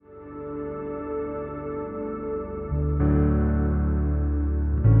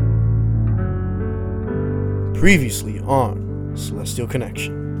Previously on Celestial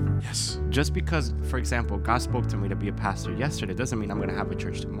Connection. Yes. Just because, for example, God spoke to me to be a pastor yesterday doesn't mean I'm going to have a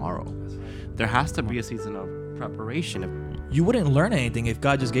church tomorrow. There has to be a season of preparation. You wouldn't learn anything if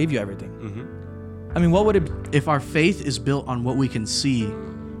God just gave you everything. Mm-hmm. I mean, what would it be? If our faith is built on what we can see,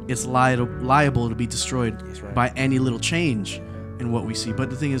 it's liable to be destroyed by any little change in what we see.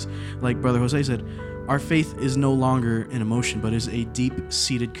 But the thing is, like Brother Jose said, our faith is no longer an emotion, but is a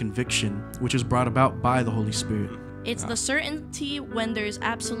deep-seated conviction, which is brought about by the Holy Spirit. It's the certainty when there's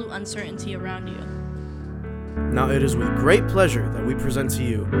absolute uncertainty around you. Now it is with great pleasure that we present to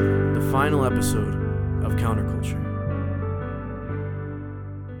you the final episode of Counterculture.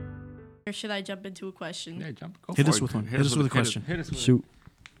 Or should I jump into a question? Yeah, jump. Go Hit for us it. with one. Hit us with a question. Hit us with Shoot.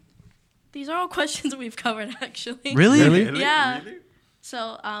 These are all questions we've covered, actually. Really? Yeah.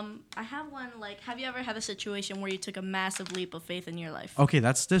 So, I have one, like, have you ever had a situation where you took a massive leap of faith in your life? Okay,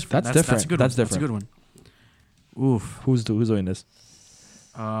 that's different. That's That's different. a good That's one. That's a different. good one. Oof. Who's doing this?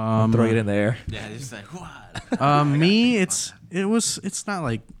 Throw it in the air. Yeah, it's like, what? Me, it's not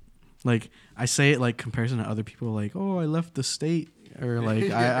like I say it like comparison to other people, like, oh, I left the state, or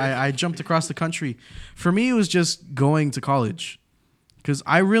like I jumped across the country. For me, it was just going to college, because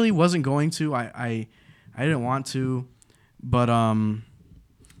I really wasn't going to. I didn't want to, but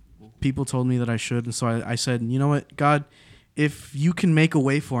people told me that I should, and so I said, you know what, God, if you can make a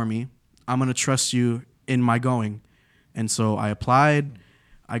way for me, I'm gonna trust you in my going. And so I applied.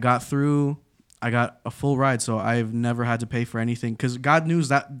 I got through. I got a full ride, so I've never had to pay for anything, because God knew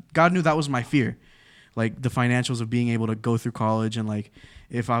that was my fear, like the financials of being able to go through college and like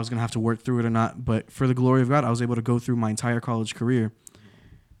if I was gonna have to work through it or not. But for the glory of God, I was able to go through my entire college career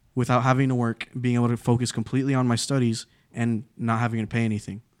without having to work, being able to focus completely on my studies and not having to pay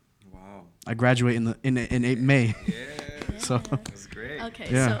anything. Wow. I graduate in May. Yeah. So That's great. Okay,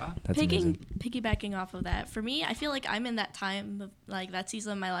 Yeah. so That's amazing. piggybacking off of that, for me, I feel like I'm in that time, of, like that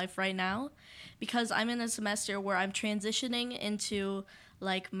season of my life right now, because I'm in a semester where I'm transitioning into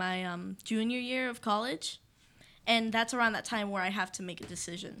like my junior year of college, and that's around that time where I have to make a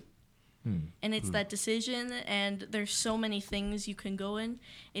decision. And it's that decision, and there's so many things you can go in.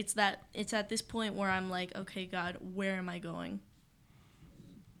 It's at this point where I'm like, okay, God, where am I going?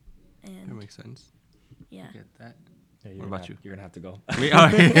 That And makes sense. yeah. Get that. Yeah, What about you? You're gonna have to go.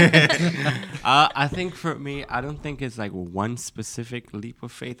 I think for me, I don't think it's like one specific leap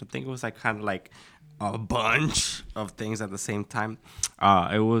of faith. I think it was like kind of like a bunch of things at the same time.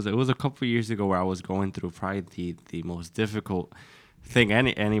 It was a couple of years ago where I was going through probably the most difficult thing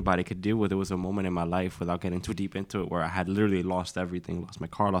anybody could deal with. It was a moment in my life, without getting too deep into it, where I had literally lost everything. Lost my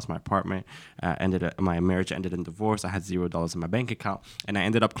car, lost my apartment, my marriage ended in divorce. I had $0 in my bank account, and I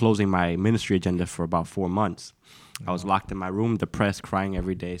ended up closing my ministry agenda for about 4 months. I was locked in my room, depressed, crying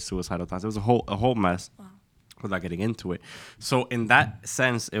every day, suicidal thoughts. It was a whole mess. Wow. Without getting into it. So in that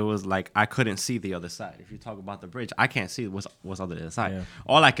sense, it was like I couldn't see the other side. If you talk about the bridge, I can't see what's on the other side. Yeah.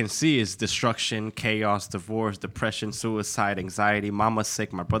 All I can see is destruction, chaos, divorce, depression, suicide, anxiety. Mama's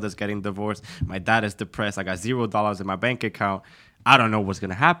sick. My brother's getting divorced. My dad is depressed. I got $0 in my bank account. I don't know what's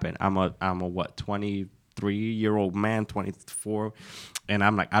gonna happen. I'm a 23-year-old man, 24, and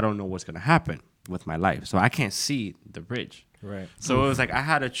I'm like, I don't know what's gonna happen with my life. So I can't see the bridge. Right. So it was like I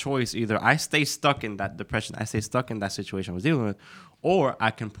had a choice. Either I stay stuck in that depression, I stay stuck in that situation I was dealing with, or I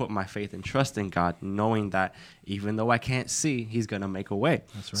can put my faith and trust in God, knowing that even though I can't see, He's gonna make a way.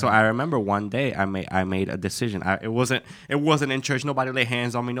 That's right. So I remember one day I made a decision. It wasn't in church. Nobody laid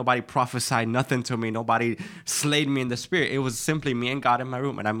hands on me. Nobody prophesied nothing to me. Nobody slayed me in the spirit. It was simply me and God in my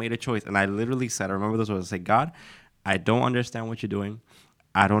room, and I made a choice. And I literally said, I remember those words. I said, God, I don't understand what you're doing.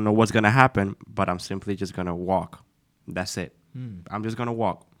 I don't know what's gonna happen, but I'm simply just gonna walk. That's it. I'm just going to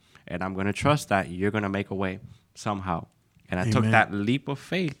walk, and I'm going to trust that you're going to make a way somehow. And I took Amen. that leap of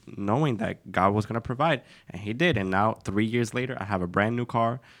faith, knowing that God was going to provide, and He did. And now 3 years later, I have a brand new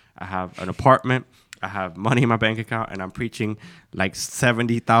car. I have an apartment. I have money in my bank account, and I'm preaching like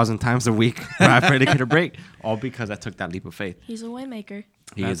 70,000 times a week where I pray to get a break, all because I took that leap of faith. He's a waymaker.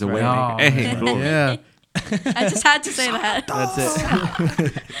 He That's is a right. waymaker. Oh, Hey, man. glory. Yeah. I just had to say that. That's it.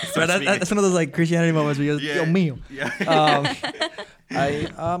 So that's one of those like Christianity moments where you're yo mío.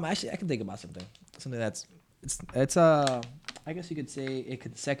 Actually I can think about something that's it's I guess you could say a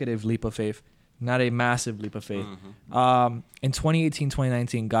consecutive leap of faith, not a massive leap of faith. In 2018,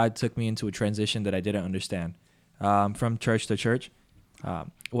 2019, God took me into a transition that I didn't understand, from church to church,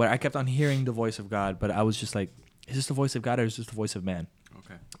 where I kept on hearing the voice of God, but I was just like, is this the voice of God or is this the voice of man?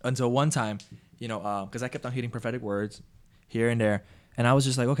 Okay. Until one time, because I kept on hearing prophetic words here and there, and I was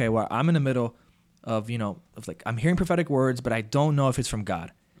just like, okay, well, I'm in the middle of, I'm hearing prophetic words, but I don't know if it's from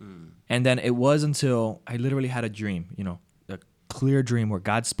God. And then it was until I literally had a dream, a clear dream where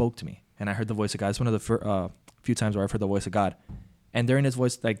God spoke to me, and I heard the voice of God. It's one of the few times where I've heard the voice of God. And during this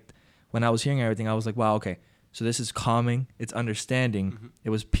voice, like when I was hearing everything, I was like, wow, okay, so this is calming, it's understanding, it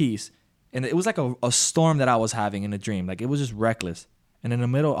was peace. And it was like a storm that I was having in a dream. Like it was just reckless. And in the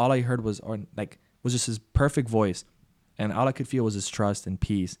middle, all I heard was just his perfect voice. And all I could feel was his trust and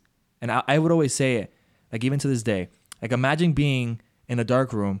peace. And I would always say it, like even to this day, like imagine being in a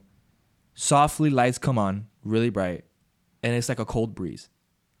dark room, softly lights come on, really bright, and it's like a cold breeze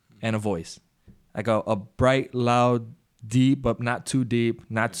and a voice. Like a bright, loud, deep, but not too deep,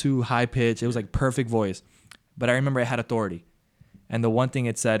 not too high pitch. It was like perfect voice. But I remember it had authority. And the one thing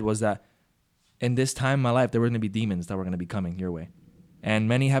it said was that in this time in my life, there were going to be demons that were going to be coming your way. And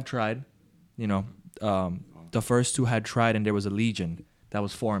many have tried, the first two had tried, and there was a legion that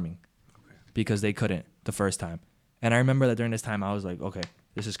was forming because they couldn't the first time. And I remember that during this time, I was like, okay,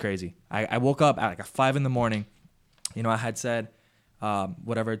 this is crazy. I woke up at like 5 a.m. I had said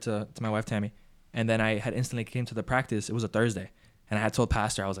whatever to my wife, Tammy. And then I had instantly came to the practice. It was a Thursday. And I had told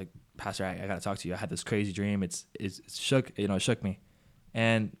Pastor, I was like, Pastor, I got to talk to you. I had this crazy dream. It shook, it shook me.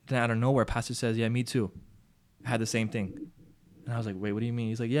 And then out of nowhere, Pastor says, yeah, me too. I had the same thing. And I was like, wait, what do you mean?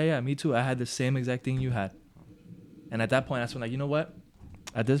 He's like, yeah, me too. I had the same exact thing you had. And at that point, that's when you know what?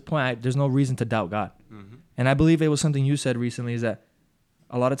 At this point, there's no reason to doubt God. Mm-hmm. And I believe it was something you said recently, is that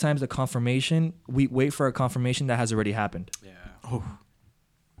a lot of times the confirmation, we wait for a confirmation that has already happened. Yeah. Oh.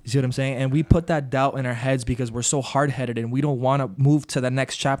 You see what I'm saying? And we put that doubt in our heads because we're so hard-headed and we don't want to move to the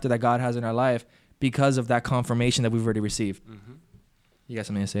next chapter that God has in our life because of that confirmation that we've already received. Mm-hmm. You got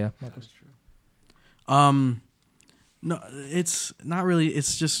something to say? Yeah? That's true. No, it's not really.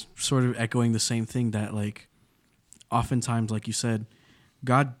 It's just sort of echoing the same thing that, like, oftentimes, like you said,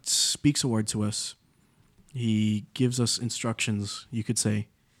 God speaks a word to us. He gives us instructions, you could say,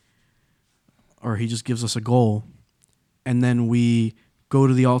 or he just gives us a goal. And then we go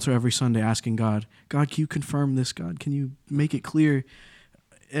to the altar every Sunday asking God, can you confirm this? God, can you make it clear?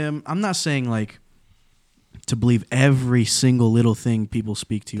 I'm not saying like to believe every single little thing people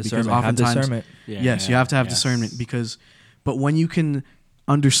speak to you, because oftentimes, yes, you have to have discernment, but when you can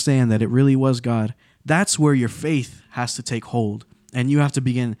understand that it really was God, that's where your faith has to take hold, and you have to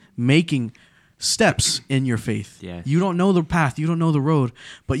begin making steps in your faith. Yes. You don't know the path, you don't know the road,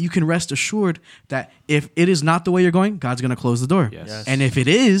 but you can rest assured that if it is not the way you're going, God's going to close the door. Yes. And if it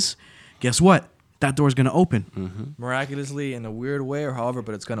is, guess what? That door's going to open. Mm-hmm. Miraculously, in a weird way, or however,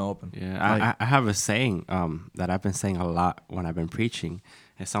 but it's going to open. Yeah, I have a saying that I've been saying a lot when I've been preaching.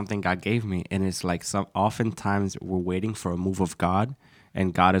 It's something God gave me, and it's like oftentimes we're waiting for a move of God,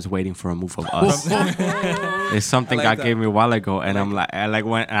 and God is waiting for a move of us. It's something God gave me a while ago, and I'm like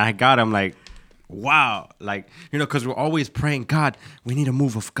when I got it, I'm like, wow, like, because we're always praying, God, we need a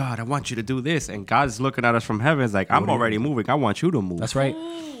move of God. I want you to do this. And God's looking at us from heaven. It's like, I'm already moving. I want you to move. That's right.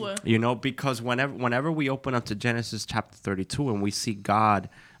 Ooh. Because whenever we open up to Genesis chapter 32 and we see God,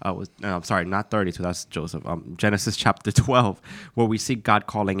 I'm sorry, not 32, that's Joseph. Genesis chapter 12, where we see God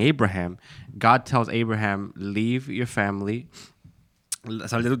calling Abraham. God tells Abraham, leave your family,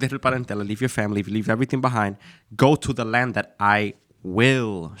 leave your family, leave everything behind, go to the land that I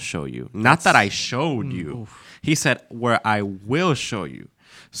will show you. Not that I showed you. He said, where I will show you.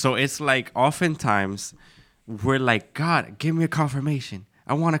 So it's like oftentimes we're like, God, give me a confirmation.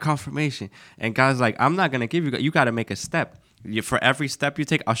 I want a confirmation. And God's like, I'm not going to give you. You got to make a step. For every step you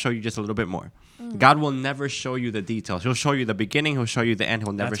take, I'll show you just a little bit more. God will never show you the details. He'll show you the beginning. He'll show you the end.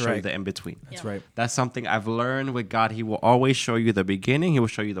 He'll never show you the in-between. That's right. That's something I've learned with God. He will always show you the beginning. He will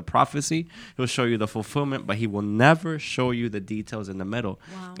show you the prophecy. He'll show you the fulfillment, but he will never show you the details in the middle.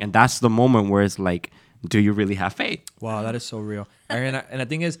 Wow. And that's the moment where it's like, do you really have faith? Wow, that is so real. And the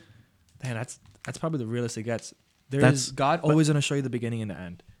thing is, man, that's probably the realest it gets. God always going to show you the beginning and the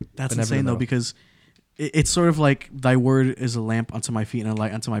end. That's insane, though, because it's sort of like thy word is a lamp unto my feet and a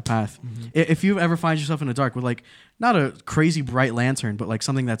light unto my path. Mm-hmm. If you ever find yourself in the dark with like not a crazy bright lantern, but like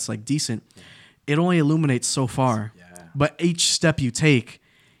something that's like decent, it only illuminates so far. Yeah. But each step you take,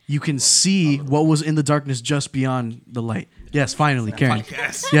 you can see what was in the darkness just beyond the light. Yes, finally, Karen.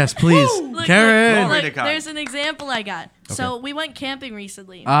 Yes, please. Look, Karen. look, there's an example I got. Okay. So we went camping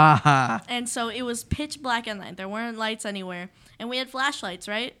recently. And so it was pitch black at night. There weren't lights anywhere. And we had flashlights,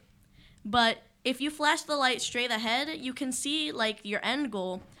 right? But if you flash the light straight ahead, you can see like your end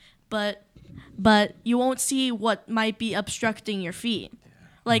goal, but you won't see what might be obstructing your feet.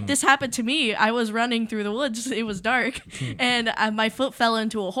 Like this happened to me. I was running through the woods. It was dark, and my foot fell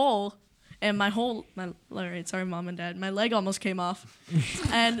into a hole, and sorry, Mom and Dad, my leg almost came off.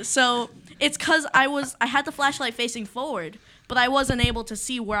 And so it's because I had the flashlight facing forward, but I wasn't able to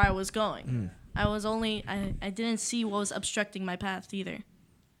see where I was going. I didn't see what was obstructing my path either.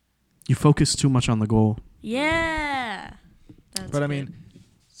 You focus too much on the goal. Yeah. That's But I good. mean,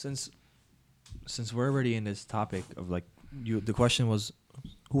 since we're already in this topic of like the question was,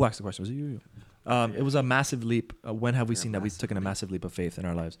 who asked the question? Was it you? It was a massive leap. When have we seen that we've taken a massive leap of faith in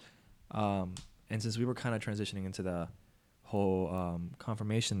our lives? And since we were kind of transitioning into the whole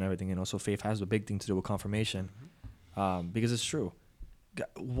confirmation and everything, and also faith has a big thing to do with confirmation, because it's true.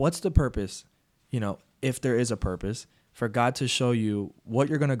 What's the purpose? If there is a purpose, for God to show you what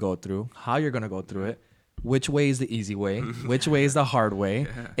you're gonna go through, how you're gonna go through it, which way is the easy way, which way is the hard way,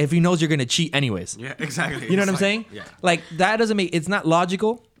 if He knows you're gonna cheat anyways. Yeah, exactly. You know what I'm saying? Yeah. Like that doesn't make, it's not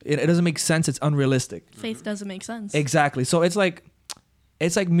logical. It doesn't make sense. It's unrealistic. Faith doesn't make sense. Exactly. So it's like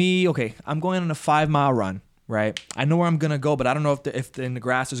me. Okay, I'm going on a 5-mile run. Right. I know where I'm gonna go, but I don't know if in the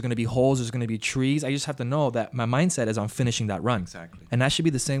grass there's gonna be holes, there's gonna be trees. I just have to know that my mindset is on finishing that run. Exactly. And that should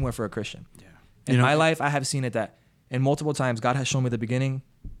be the same way for a Christian. Yeah. In my life, I have seen it that, and multiple times, God has shown me the beginning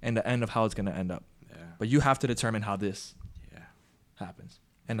and the end of how it's gonna end up. Yeah. But you have to determine how this Yeah. happens,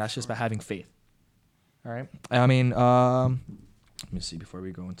 and that's just by having faith. All right. I mean, let me see before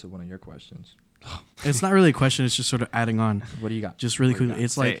we go into one of your questions. It's not really a question. It's just sort of adding on. What do you got? Just really What do you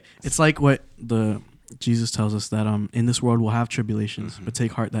quickly. got? It's like what the Jesus tells us that in this world we'll have tribulations, Mm-hmm. but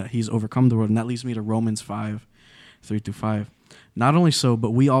take heart that He's overcome the world. And that leads me to Romans 5:3-5. Not only so, but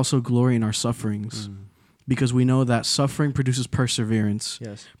we also glory in our sufferings, because we know that suffering produces perseverance.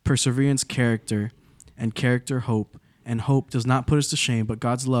 Yes. Perseverance, character, and character, hope. And hope does not put us to shame, but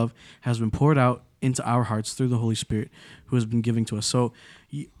God's love has been poured out into our hearts through the Holy Spirit who has been given to us. So,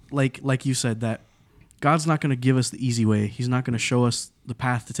 like you said, that God's not going to give us the easy way. He's not going to show us the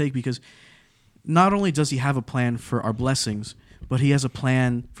path to take, because not only does He have a plan for our blessings, but He has a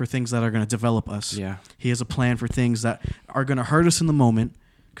plan for things that are going to develop us. Yeah. He has a plan for things that are going to hurt us in the moment,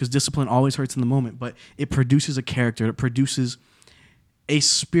 because discipline always hurts in the moment, but it produces a character. It produces a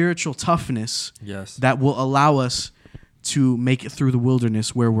spiritual toughness Yes. that will allow us to make it through the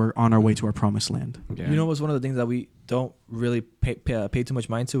wilderness where we're on our way to our promised land. Yeah. You know what's one of the things that we don't really pay too much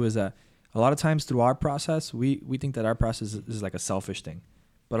mind to is that a lot of times through our process, we think that our process is like a selfish thing.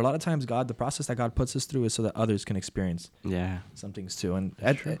 But a lot of times the process that God puts us through is so that others can experience Yeah. some things too. And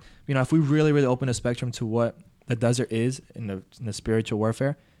if we really, really open a spectrum to what the desert is in the spiritual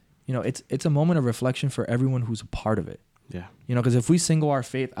warfare, it's a moment of reflection for everyone who's a part of it. Yeah. Because if we single our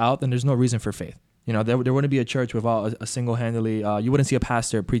faith out, then there's no reason for faith. There wouldn't be a church without a single-handedly. You wouldn't see a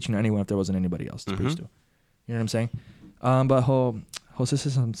pastor preaching to anyone if there wasn't anybody else to preach to. You know what I'm saying? But Jose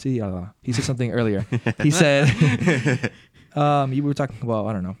said he said something earlier. He said, you were talking about,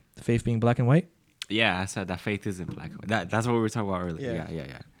 I don't know, faith being black and white. Yeah, I said that faith isn't black and white. That's what we were talking about earlier. Yeah.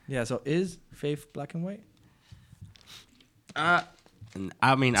 Yeah. Yeah. So is faith black and white? I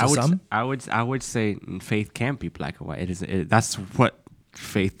mean, To some? I would say faith can't be black and white. That's what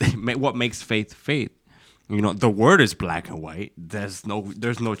what makes faith faith. The word is black and white. There's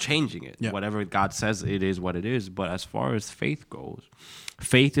no changing it. Yeah. Whatever God says, it is what it is. But as far as faith goes,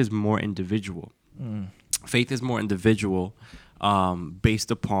 faith is more individual. Faith is more individual,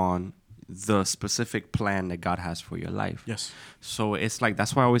 based upon the specific plan that God has for your life. Yes. So it's like,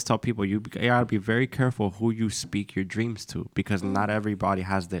 that's why I always tell people, you gotta be very careful who you speak your dreams to, because not everybody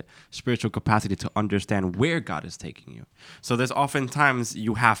has the spiritual capacity to understand where God is taking you. So there's oftentimes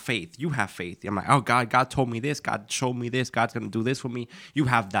you have faith. I'm like, oh, God told me this. God showed me this. God's gonna do this for me. You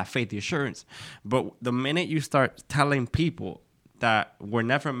have that faith, the assurance. But the minute you start telling people that were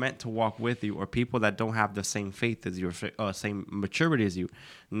never meant to walk with you, or people that don't have the same faith as you, same maturity as you,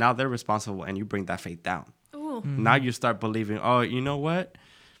 now they're responsible, and you bring that faith down. Ooh. Now you start believing, oh, you know what?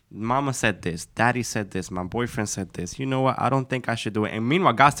 Mama said this. Daddy said this. My boyfriend said this. You know what? I don't think I should do it. And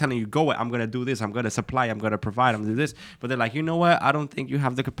meanwhile, God's telling you, go it. I'm going to do this. I'm going to supply. I'm going to provide. I'm going to do this. But they're like, you know what? I don't think you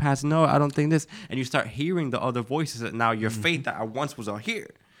have the capacity. No, I don't think this. And you start hearing the other voices. And now your faith that once was out here,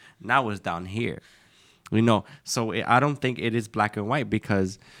 now is down here. So I don't think it is black and white,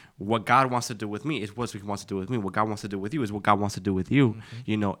 because what God wants to do with me is what He wants to do with me. What God wants to do with you is what God wants to do with you,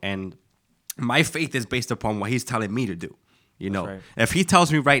 and my faith is based upon what He's telling me to do. Right. If He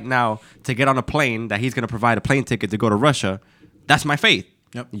tells me right now to get on a plane, that He's going to provide a plane ticket to go to Russia, that's my faith.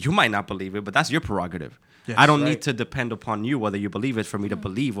 Yep. You might not believe it, but that's your prerogative. Yes. I don't Right. need to depend upon you, whether you believe it, for me to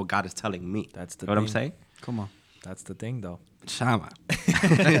believe what God is telling me. That's the Know what I'm thing. saying? Come on. That's the thing, though. Shama.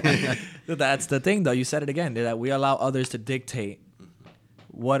 That's the thing, though. You said it again, that we allow others to dictate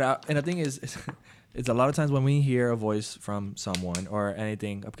and the thing is, it's a lot of times when we hear a voice from someone or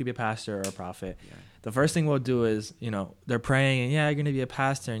anything, it could be a pastor or a prophet, the first thing we'll do is, they're praying and, yeah, you're going to be a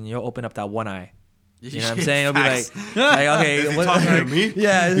pastor, and you'll open up that one eye. You know what I'm saying? It'll be like okay, what, talking to me?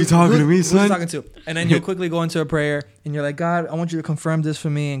 Yeah, You talking to me, who's son? talking to? And then you'll quickly go into a prayer, and you're like, God, I want you to confirm this for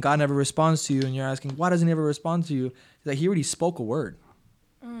me, and God never responds to you, and you're asking, why doesn't He ever respond to you? He's like, He already spoke a word.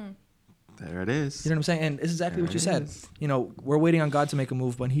 There it is. You know what I'm saying? And it's exactly what you said. You know, we're waiting on God to make a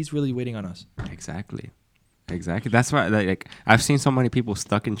move, but He's really waiting on us. Exactly. That's why, like, I've seen so many people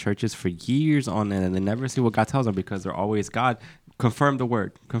stuck in churches for years on end, and they never see what God tells them because they're always, God, confirm the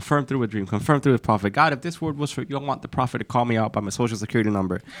word, confirm through a dream, confirm through a prophet. God, if this word was for you, I want the prophet to call me out by my social security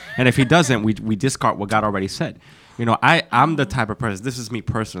number. And if he doesn't, we discard what God already said. You know, I'm the type of person, this is me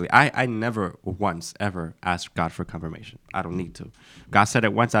personally, I never once ever asked God for confirmation. I don't need to. God said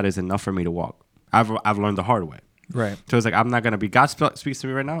it once, that is enough for me to walk. I've learned the hard way. Right. So it's like, I'm not going to be, God speaks to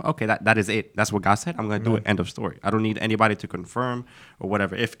me right now. Okay, that is it. That's what God said. I'm going to do it. End of story. I don't need anybody to confirm or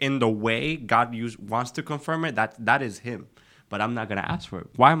whatever. If in the way God wants to confirm it, that is him. But I'm not going to ask for it.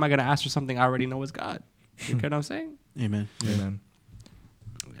 Why am I going to ask for something I already know is God? You get what I'm saying? Amen. Amen.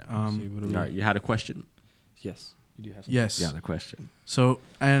 All right, you had a question. Yes. You do have something. Yes. Yeah, the question. So,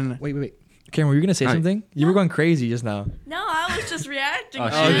 and Wait. Cameron, were you gonna say All right. something? You were going crazy just now. No, I was just reacting. Oh,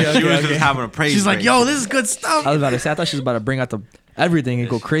 to she, it. she was just having a praise. she's like, break. yo, this is good stuff. I was about to say, I thought she was about to bring out everything and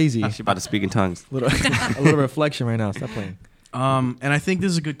go crazy. She about to speak in tongues. A little reflection right now. Stop playing. And I think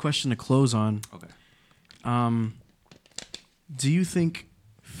this is a good question to close on. Okay. Do you think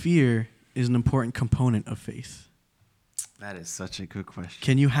fear is an important component of faith? That is such a good question.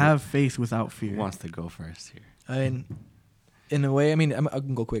 Can you have faith without fear? Who wants to go first here? I mean, in a way, I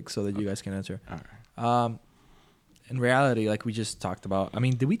can go quick so that you guys can answer. All right. In reality, like we just talked about, I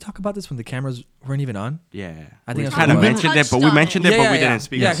mean, did we talk about this when the cameras weren't even on? Yeah. I think we that's kind of what it mentioned was. it, but we mentioned it, but we didn't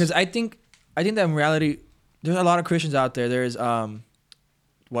speak. Yeah, because I think that in reality, there's a lot of Christians out there. There's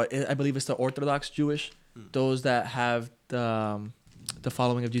what I believe it's the Orthodox Jewish, those that have the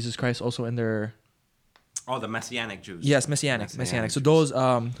following of Jesus Christ also in their Oh, the Messianic Jews. yes Messianic. So Jews. those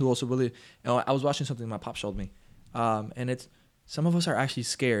who also really, you know, I was watching something my pop showed me, and it's some of us are actually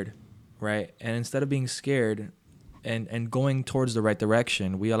scared, right? And instead of being scared and going towards the right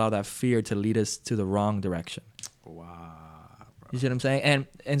direction, we allow that fear to lead us to the wrong direction. Wow. You see what I'm saying? And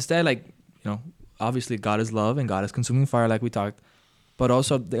instead, like, you know, obviously God is love and God is consuming fire, like we talked. But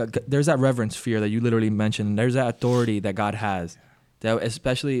also, there's that reverence fear that you literally mentioned. There's that authority that God has. That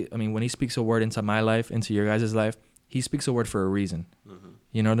especially, I mean, when He speaks a word into my life, into your guys' life, He speaks a word for a reason. Mm-hmm.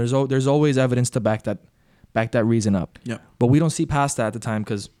 You know, there's always evidence to back that reason up. Yeah. But we don't see past that at the time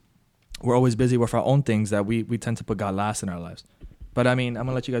because we're always busy with our own things that we tend to put God last in our lives. But I mean, I'm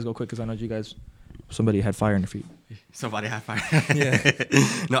gonna let you guys go quick because I know you guys. Somebody had fire in their feet. Somebody had fire. Yeah.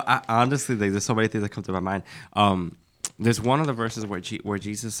 No, honestly, there's so many things that come to my mind. There's one of the verses where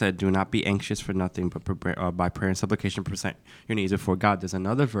Jesus said, "Do not be anxious for nothing, but by prayer and supplication present your needs before God." There's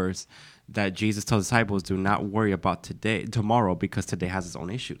another verse that Jesus tells disciples, "Do not worry about tomorrow, because today has its own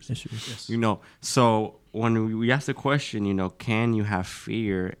issues." Yes. You know, so when we ask the question, you know, can you have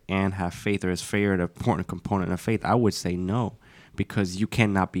fear and have faith, or is fear an important component of faith? I would say no, because you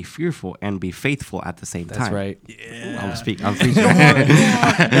cannot be fearful and be faithful at the same time. That's right. I'm preaching.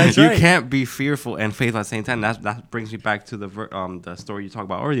 That's You right. can't be fearful and faithful at the same time. That brings me back to the story you talked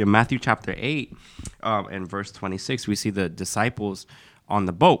about earlier, Matthew chapter 8, and verse 26. We see the disciples on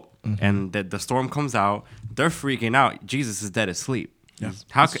the boat, and the storm comes out. They're freaking out. Jesus is dead asleep. Yeah.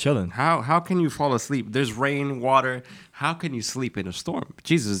 He's chilling. How can you fall asleep? There's rain, water. How can you sleep in a storm?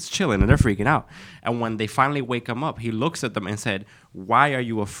 Jesus is chilling, and they're freaking out. And when they finally wake him up, he looks at them and said, "Why are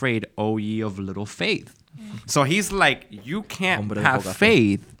you afraid, O ye of little faith?" So he's like, you can't Hombre de have poca fe.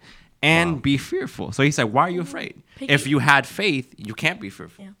 faith and be fearful. So he said, why are you afraid? If you had faith, you can't be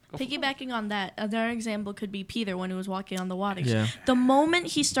fearful. Yeah. Piggybacking on that, another example could be Peter when he was walking on the waters. Yeah. The moment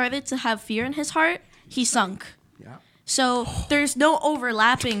he started to have fear in his heart, he sunk. Yeah. So there's no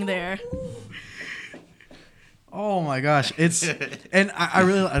overlapping there. Oh my gosh, it's and I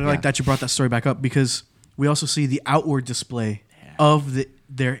really like that you brought that story back up because we also see the outward display of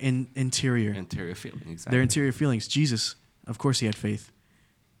their interior, Interior feeling, exactly. their interior feelings. Jesus, of course, he had faith.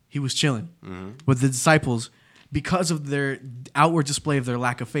 He was chilling, Mm-hmm. but the disciples, because of their outward display of their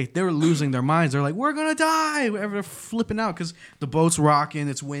lack of faith, they were losing their minds. They're like, "We're gonna die!" They're flipping out because the boat's rocking,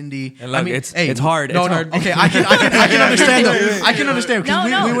 it's windy. And look, I mean, it's hard. No, It's no. hard. Okay, I can understand though. I can understand because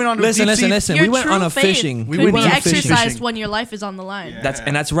No. we went on a Listen. deep sea. We went Your on a true faith fishing. We could went be on a fishing. exercised when your life is on the line.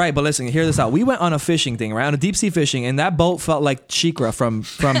 That's right. But listen, hear this out. We went on a fishing thing, right? On a deep sea fishing, and that boat felt like Chikra from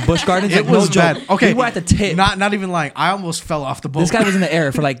Busch Gardens. It Like, was no joke. bad. Okay, we were at the tip. Not even lying. I almost fell off the boat. This guy was in the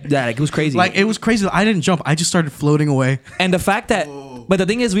air for like that. Like, it was crazy. Like it was crazy. I didn't jump. I just started floating away. And the fact that, but the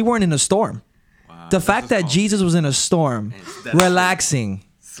thing is, we weren't in a storm. The fact that Jesus was in a storm, That's relaxing,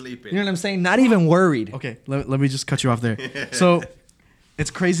 Sleeping. You know what I'm saying? Not even worried. Okay, let me just cut you off there. So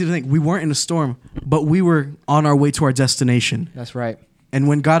it's crazy to think we weren't in a storm, but we were on our way to our destination. That's right. And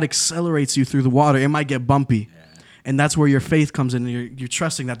when God accelerates you through the water, it might get bumpy. And that's where your faith comes in. You're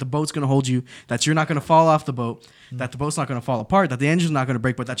trusting that the boat's going to hold you, that you're not going to fall off the boat, that the boat's not going to fall apart, that the engine's not going to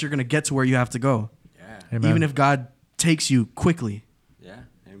break, but that you're going to get to where you have to go. Yeah. Amen. Even if God takes you quickly. Yeah.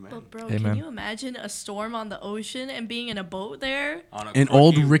 Amen. But bro, Amen. can you imagine a storm on the ocean and being in a boat there? On a An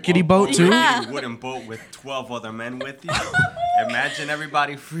old crooked rickety boat, too? Yeah. Wooden boat with 12 other men with you. Imagine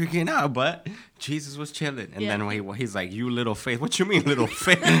everybody freaking out, but Jesus was chilling. And Yeah. then he's like, you little faith. What you mean, little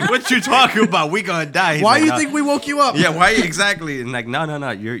faith? What you talking about? We gonna die. He's Why like, you "No." think we woke you up? Yeah, why exactly? And like, no.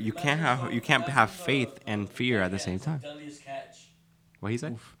 You can't have faith and fear at the same time. What he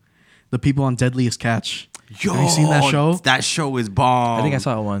said? The people on Deadliest Catch. Yo, Have you seen that show? That show is bomb. I think I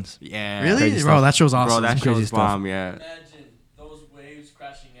saw it once. Yeah. Really? Crazy Bro, stuff. that show's awesome. Bro, that Crazy show's stuff. bomb. Yeah. Imagine those waves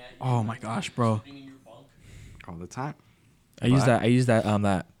crashing at you. Oh my gosh, bro. Being in your bunk. All the time. I use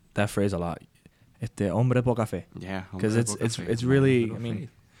that phrase a lot. Este hombre poca fe. Yeah. Because hombre, poca it's fe. really, Little I mean, faith.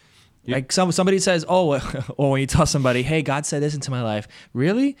 You- like somebody says, oh, or when you tell somebody, hey, God said this into my life.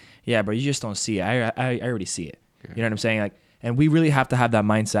 Really? Yeah, bro, you just don't see it. I already see it. You know what I'm saying? Like, and we really have to have that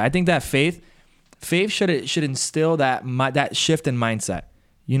mindset. I think that faith should instill that shift in mindset.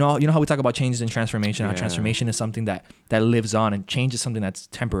 You know how we talk about changes and transformation. How Yeah. transformation is something that lives on, and change is something that's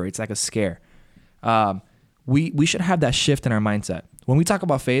temporary. It's like a scare. We should have that shift in our mindset. When we talk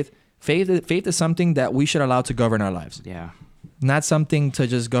about faith is something that we should allow to govern our lives. Yeah. Not something to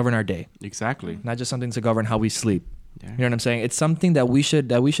just govern our day. Exactly. Not just something to govern how we sleep. Yeah. You know what I'm saying? It's something that we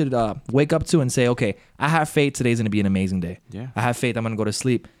should wake up to and say, okay, I have faith. Today's gonna be an amazing day. Yeah. I have faith. I'm gonna go to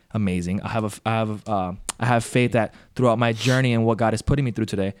sleep. Amazing. I have faith that throughout my journey and what God is putting me through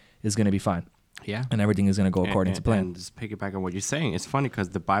today is gonna be fine, Yeah. and everything is gonna go according to plan. And just piggyback on what you're saying, it's funny because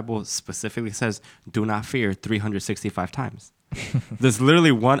the Bible specifically says, "Do not fear" 365 times. There's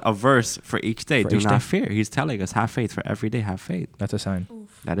literally a verse for each day. For Do each not day. fear. He's telling us, have faith for every day. Have faith. That's a sign.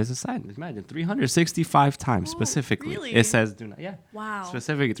 That is a sign. Imagine 365 times Oh, specifically. really? It says, "Do not." Yeah. Wow.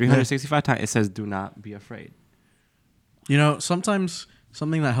 Specifically 365 times. It says, "Do not be afraid." You know, sometimes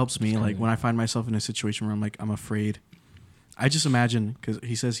something that helps me, like when I find myself in a situation where I'm afraid, I just imagine, because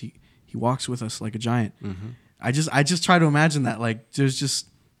he says he walks with us like a giant. Mm-hmm. I just try to imagine that, like, there's just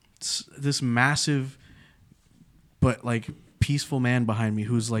this massive, but like peaceful man behind me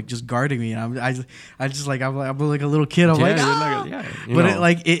who's like just guarding me, and I'm like a little kid. I'm like, you're "Ah!" you But know.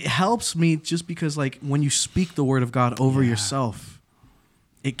 it helps me just because, like, when you speak the word of God over yourself,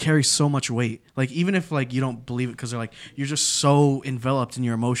 it carries so much weight. Like, even if like you don't believe it because they're like you're just so enveloped in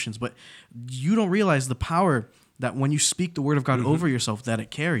your emotions, but you don't realize the power that when you speak the word of God over yourself that it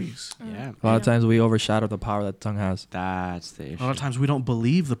carries. Yeah. A lot of times we overshadow the power that the tongue has. That's the A issue. lot of times we don't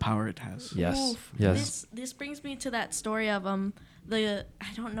believe the power it has. Yes. Oof. Yes. This brings me to that story of I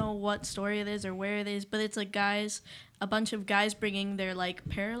don't know what story it is or where it is, but it's a bunch of guys bringing their like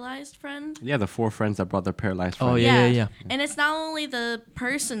paralyzed friend. Yeah, the 4 friends that brought their paralyzed Oh, friend. yeah. And it's not only the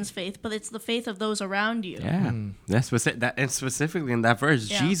person's faith, but it's the faith of those around you. Yeah, that's and specifically in that verse,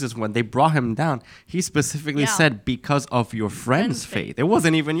 Yeah. Jesus, when they brought him down, he specifically Yeah. said, "Because of your friend's Friend's faith." faith. It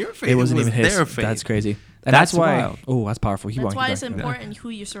wasn't even your faith. It wasn't was even his. their faith. That's crazy. And That's that's why. wild. Oh, that's powerful. Keep That's going, why keep it's going. important who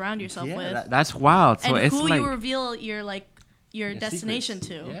you surround yourself Yeah, with, that's wild. So and it's who like, you reveal your destination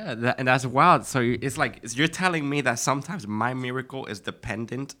to. yeah, and that's wild. So it's like you're telling me that sometimes my miracle is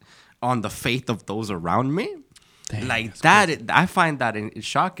dependent on the faith of those around me. Dang, Like that, I find that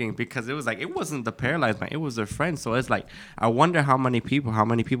shocking because it was like it wasn't the paralyzed man, it was their friend. So it's like I wonder how many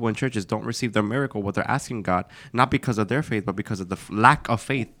people in churches don't receive their miracle, what they're asking God, not because of their faith, but because of the lack of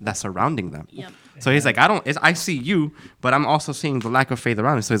faith that's surrounding them. Yep. So he's like, I see you, but I'm also seeing the lack of faith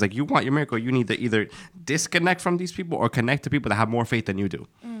around you. So he's like, you want your miracle, you need to either disconnect from these people or connect to people that have more faith than you do.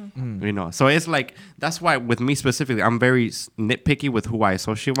 You know, so it's like that's why with me specifically, I'm very nitpicky with who I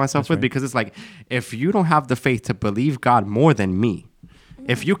associate myself with because it's like if you don't have the faith to believe God more than me,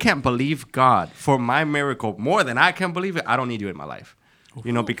 if you can't believe God for my miracle more than I can believe it, I don't need you in my life.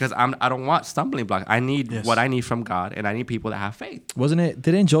 You know, because I don't want stumbling blocks. I need what I need from God, and I need people that have faith.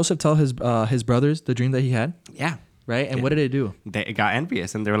 Didn't Joseph tell his brothers the dream that he had? Yeah. Right? And what did it do? They got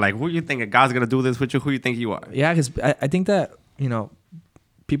envious, and they were like, "Who you think God's gonna do this with you? Who you think you are?" Yeah, because I think that,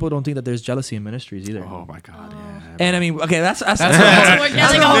 people don't think that there's jealousy in ministries either. Oh my God! Yeah. And I mean, okay, that's We're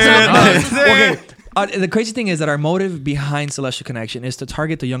getting off topic. okay. The crazy thing is that our motive behind Celestial Connection is to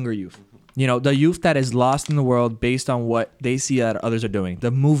target the younger youth. The youth that is lost in the world based on what they see that others are doing.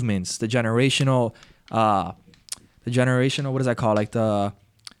 The movements, the generational, what is that called? Like the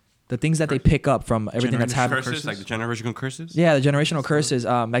the things that they pick up from everything that's happening. curses, like the generational curses. Yeah, the generational curses.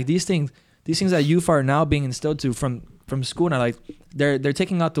 Like these things that youth are now being instilled to from school now. Like they're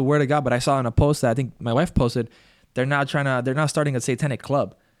taking out the word of God. But I saw in a post that I think my wife posted, they're now starting a satanic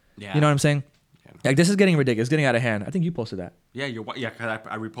club. Yeah. You know what I'm saying? Yeah. Like this is getting ridiculous, getting out of hand. I think you posted that. Yeah, you're yeah, because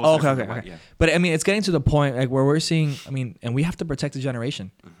I reposted. Oh, it from okay. Yeah. But I mean, it's getting to the point like where we're seeing. I mean, and we have to protect the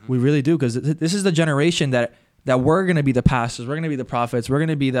generation. We really do, because this is the generation that we're gonna be the pastors, we're gonna be the prophets, we're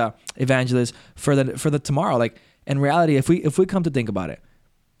gonna be the evangelists for the tomorrow. Like in reality, if we come to think about it,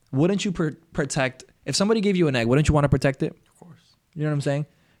 wouldn't you protect? If somebody gave you an egg, wouldn't you want to protect it? Of course. You know what I'm saying?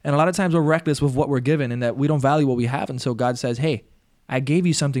 And a lot of times we're reckless with what we're given, and that we don't value what we have. And so God says, "Hey, I gave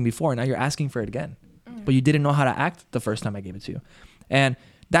you something before, and now you're asking for it again, but you didn't know how to act the first time I gave it to you." And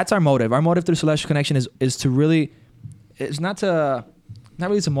that's our motive. Our motive through Celestial Connection is to really, it's not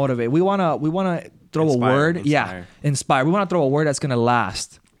really to motivate. We wanna throw Inspire, a word, inspire. inspire. We want to throw a word that's gonna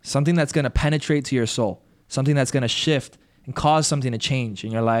last, something that's gonna penetrate to your soul, something that's gonna shift and cause something to change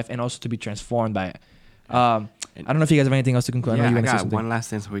in your life, and also to be transformed by it. I don't know if you guys have anything else to conclude. Yeah, know you I wanna say got something. one last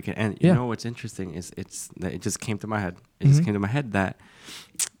thing so we can end. Yeah. You know what's interesting is that it just came to my head. It just came to my head that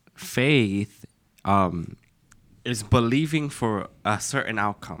faith is believing for a certain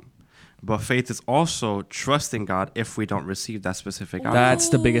outcome, but faith is also trusting God if we don't receive that specific outcome. That's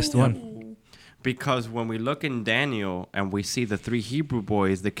the biggest one. Ooh. Because when we look in Daniel and we see the 3 Hebrew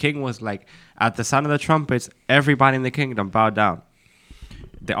boys, the king was like, at the sound of the trumpets, everybody in the kingdom bowed down.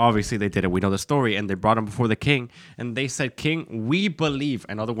 Obviously they did it. We know the story. And they brought him before the king. And they said, "King, we believe."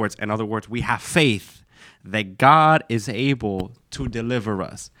 In other words, we have faith that God is able to deliver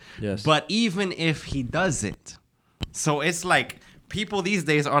us. Yes. But even if he doesn't. So it's like people these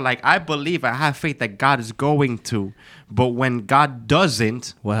days are like, I believe, I have faith that God is going to. But when God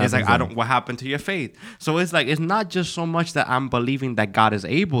doesn't, What it's like, happens then? what happened to your faith? So it's like, it's not just so much that I'm believing that God is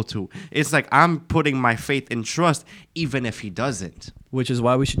able to. It's like I'm putting my faith and trust even if he doesn't. Which is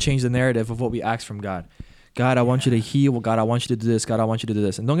why we should change the narrative of what we ask from God. God, I want you to heal. God, I want you to do this. God, I want you to do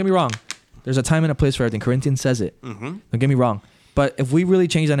this. And don't get me wrong, there's a time and a place for everything. Corinthians says it. Mm-hmm. Don't get me wrong. But if we really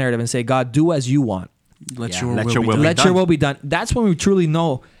change the narrative and say, God, do as you want, Let Yeah, your let will your be will done. be let your will be done. That's when we truly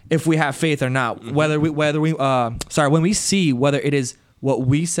know if we have faith or not. When we see whether it is what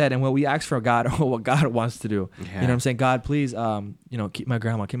we said and what we asked for God or what God wants to do. You know what I'm saying? God, please, keep my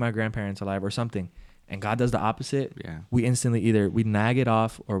grandma, keep my grandparents alive or something. And God does the opposite. Yeah. We instantly either we nag it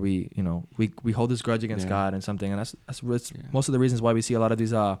off or we hold this grudge against Yeah. God and something. And that's most of the reasons why we see a lot of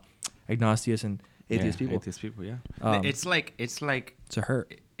these agnostics and atheist people. Atheist people, yeah. Um, it's like To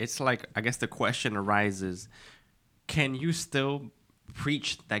hurt. it's like, I guess the question arises, can you still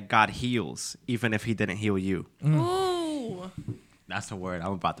preach that God heals even if he didn't heal you? Ooh. That's a word.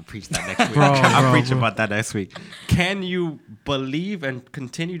 I'm about to preach that next week. Bro, I'm bro, preaching bro. about that next week. Can you believe and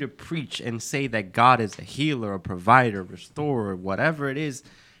continue to preach and say that God is a healer, a provider, restorer, whatever it is,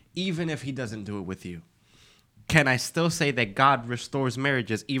 even if he doesn't do it with you? Can I still say that God restores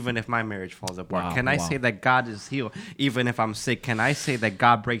marriages even if my marriage falls apart? Wow, Can I wow. say that God is healed even if I'm sick? Can I say that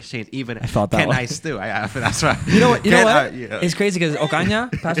God breaks chains even if felt that can one. I still? That's right. You know what? Can I- yeah. It's crazy because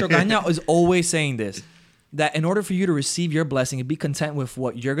Pastor Ocaña is always saying this, that in order for you to receive your blessing and be content with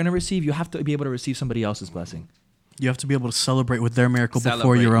what you're going to receive, you have to be able to receive somebody else's blessing. You have to be able to celebrate with their miracle before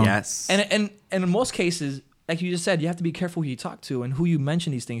Celebrate, your own. Yes. And in most cases, like you just said, you have to be careful who you talk to and who you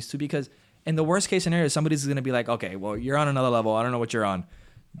mention these things to, because in the worst case scenario, somebody's going to be like, okay, well, you're on another level. I don't know what you're on.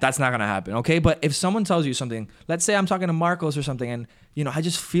 That's not going to happen. Okay. But if someone tells you something, let's say I'm talking to Marcos or something, and I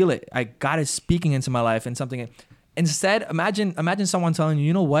just feel it. God is speaking into my life and something. Instead, imagine someone telling you,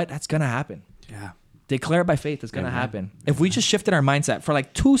 you know what? That's going to happen. Yeah. Declare it by faith. It's going to Amen. happen. If we just shifted our mindset for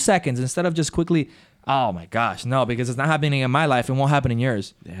like 2 seconds instead of just quickly, oh my gosh, no, because it's not happening in my life. It won't happen in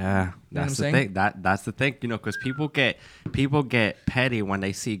yours. Yeah, what I'm that's the saying? thing. That's the thing, because people get petty when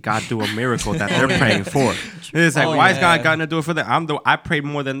they see God do a miracle that they're praying for. It's like, why is God gonna do it for them? I pray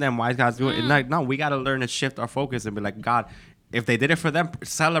more than them. Why is God doing it? Like, no, we gotta learn to shift our focus and be like, God, if they did it for them,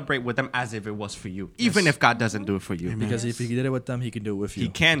 celebrate with them as if it was for you, even if God doesn't do it for you. Because if he did it with them, he can do it with you. He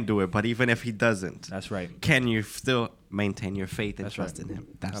can do it, but even if he doesn't, That's right. can you still maintain your faith and That's trust right. in Him?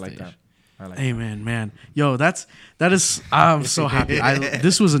 That's I like the that. issue. I like Amen, man. Yo, that is. I'm so happy.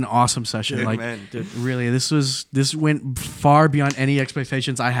 This was an awesome session. Amen. Like, really, this went far beyond any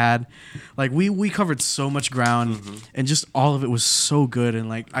expectations I had. Like, we covered so much ground, and just all of it was so good. And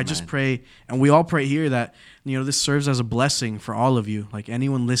like, I just pray, and we all pray here that this serves as a blessing for all of you. Like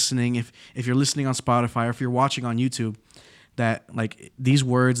anyone listening, if you're listening on Spotify or if you're watching on YouTube, that like these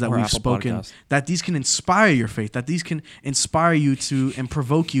words that Or we've Apple spoken, Podcasts. that these can inspire your faith, that these can inspire you to and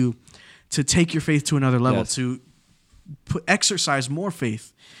provoke you to take your faith to another level, Yes. to exercise more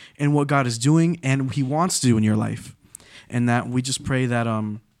faith in what God is doing and He wants to do in your life. And that we just pray that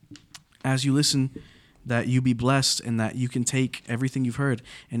as you listen, that you be blessed and that you can take everything you've heard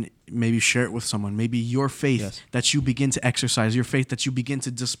and maybe share it with someone. Maybe your faith that you begin to exercise, your faith that you begin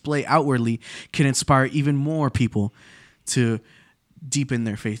to display outwardly can inspire even more people to deepen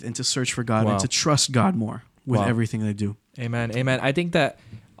their faith and to search for God and to trust God more with everything they do. Amen. Amen. I think that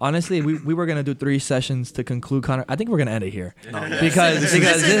honestly, we were gonna do 3 sessions to conclude. Connor, I think we're gonna end it here because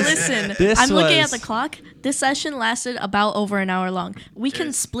listen. this I'm looking was- at the clock. This session lasted about over an hour long. We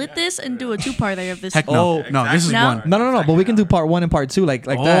can split this and do a 2-parter of this. Heck no. No, this is No? one. No. But we can do part 1 and part 2 like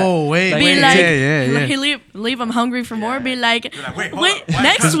that. Oh, wait. Be wait, like, yeah. leave them hungry for more. Be like, wait, hold wait, on. What?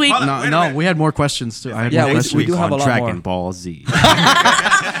 next week. No, we had more questions too. I had Yeah, more we questions. do have a lot Dragon more. Ball Z.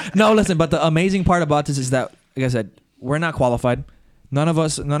 No, listen. But the amazing part about this is that, like I said, we're not qualified. None of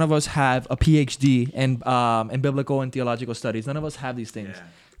us have a PhD in biblical and theological studies. None of us have these things. Yeah.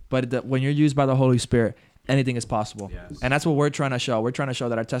 But when you're used by the Holy Spirit, anything is possible. Yes. And that's what we're trying to show. We're trying to show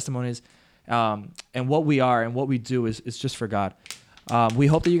that our testimonies and what we are and what we do is just for God. We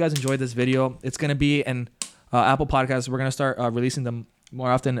hope that you guys enjoyed this video. It's going to be in Apple Podcasts. We're going to start releasing them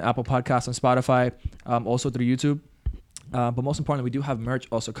more often in Apple Podcasts and Spotify, also through YouTube. But most importantly, we do have merch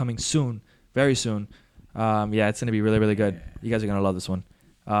also coming soon, very soon. It's going to be really, really good. You guys are going to love this one.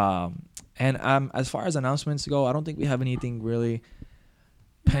 And as far as announcements go, I don't think we have anything really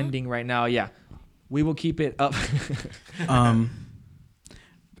pending right now. Yeah, we will keep it up.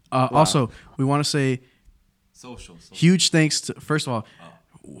 Also, we want to say Social. huge thanks to, first of all,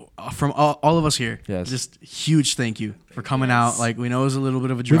 from all of us here. Yes. Just huge thank you for coming out. Like, we know it was a little bit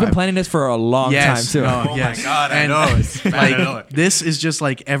of a We've drive. been planning this for a long time too. Oh my God, I know. It's bad, Like, I know it. this is just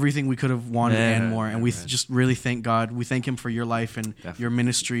like everything we could have wanted Yeah. and more. And we just really thank God. We thank Him for your life and your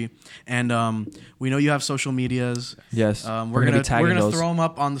ministry. And we know you have social medias. Yes, We're gonna be tagging those. throw them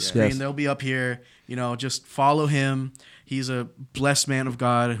up on the screen. Yes. They'll be up here. You know, just follow him. He's a blessed man of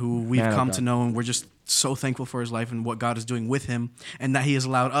God who we've Man of come God. to know, and we're just so thankful for his life and what God is doing with him, and that He has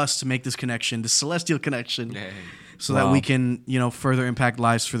allowed us to make this connection, this celestial connection, so that Wow. we can, further impact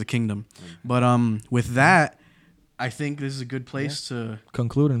lives for the kingdom. But with that, I think this is a good place to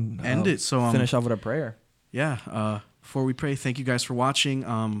Conclude and end it. So finish off with a prayer. before we pray, thank you guys for watching.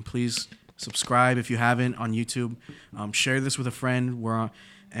 Please subscribe if you haven't on YouTube. Share this with a friend.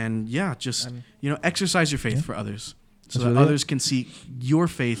 Exercise your faith for others, so That's that really others can see your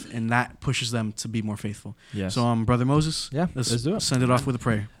faith, and that pushes them to be more faithful. Yes. So, Brother Moses, Yeah, let's do it. Send it off with a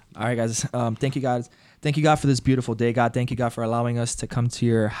prayer. All right, guys. Thank you, guys. Thank you, God, for this beautiful day, God. Thank you, God, for allowing us to come to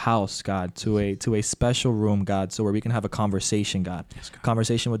your house, God, to a special room, God, so where we can have a conversation, God.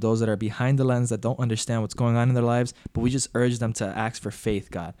 Conversation with those that are behind the lens that don't understand what's going on in their lives, but we just urge them to ask for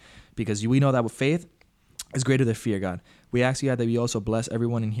faith, God, because we know that with faith is greater than fear, God. We ask you, God, that you also bless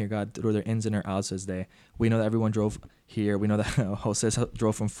everyone in here, God, through their ins and their outs this day. We know that everyone drove here. We know that Jose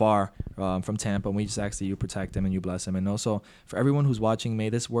drove from far, from Tampa, and we just ask that you protect him and you bless him. And also, for everyone who's watching, may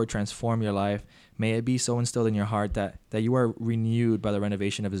this word transform your life. May it be so instilled in your heart that you are renewed by the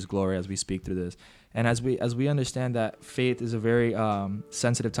renovation of His glory as we speak through this. And as we understand that faith is a very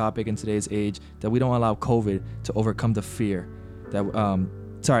sensitive topic in today's age, that we don't allow COVID to overcome the fear. We don't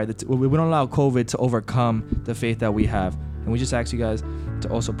allow COVID to overcome the faith that we have. And we just ask you guys to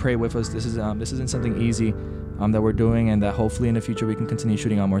also pray with us. This isn't something easy that we're doing, and that hopefully in the future we can continue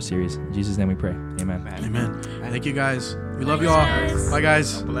shooting out more series. In Jesus' name we pray. Amen. Amen. Thank you, guys. We love you all. guys. Bye,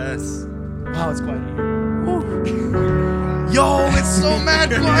 guys. Bless. Wow, it's quiet in here. Yo, it's so mad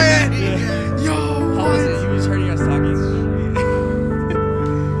quiet. Yo. How was it? He was hurting us talking.